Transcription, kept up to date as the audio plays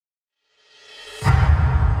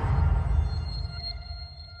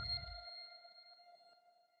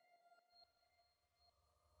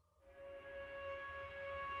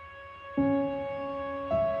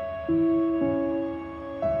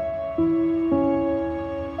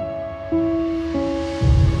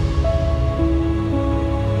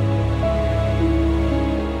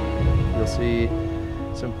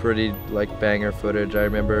pretty like banger footage. I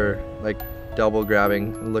remember like double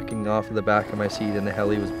grabbing and looking off of the back of my seat and the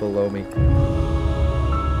heli was below me. It's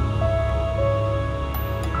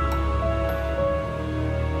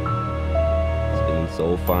been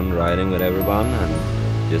so fun riding with everyone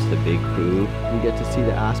and just a big crew. You get to see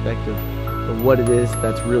the aspect of what it is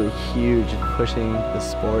that's really huge, pushing the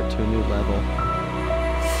sport to a new level.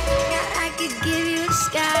 I could give you the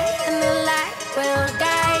sky and the light will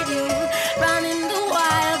guide you. Run in the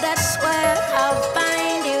wild, that's where I'll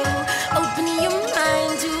find you. Open your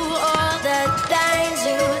mind to all that binds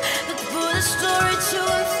you. Look for the story to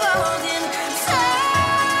unfold inside.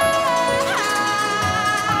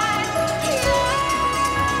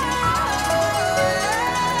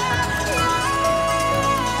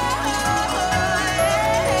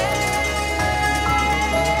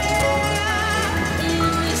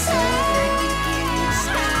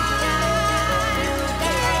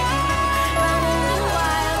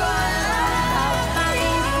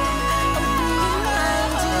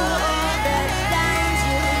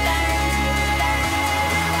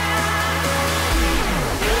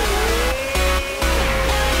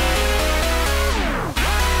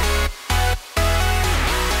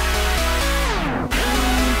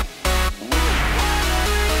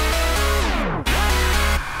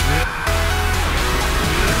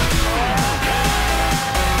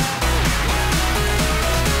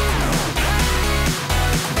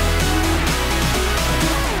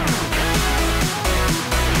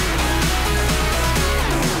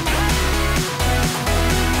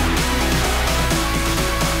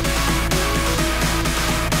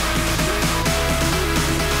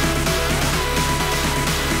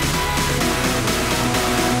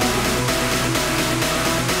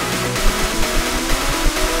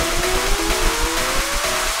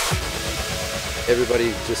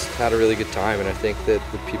 Everybody just had a really good time, and I think that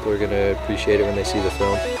the people are going to appreciate it when they see the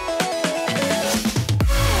film.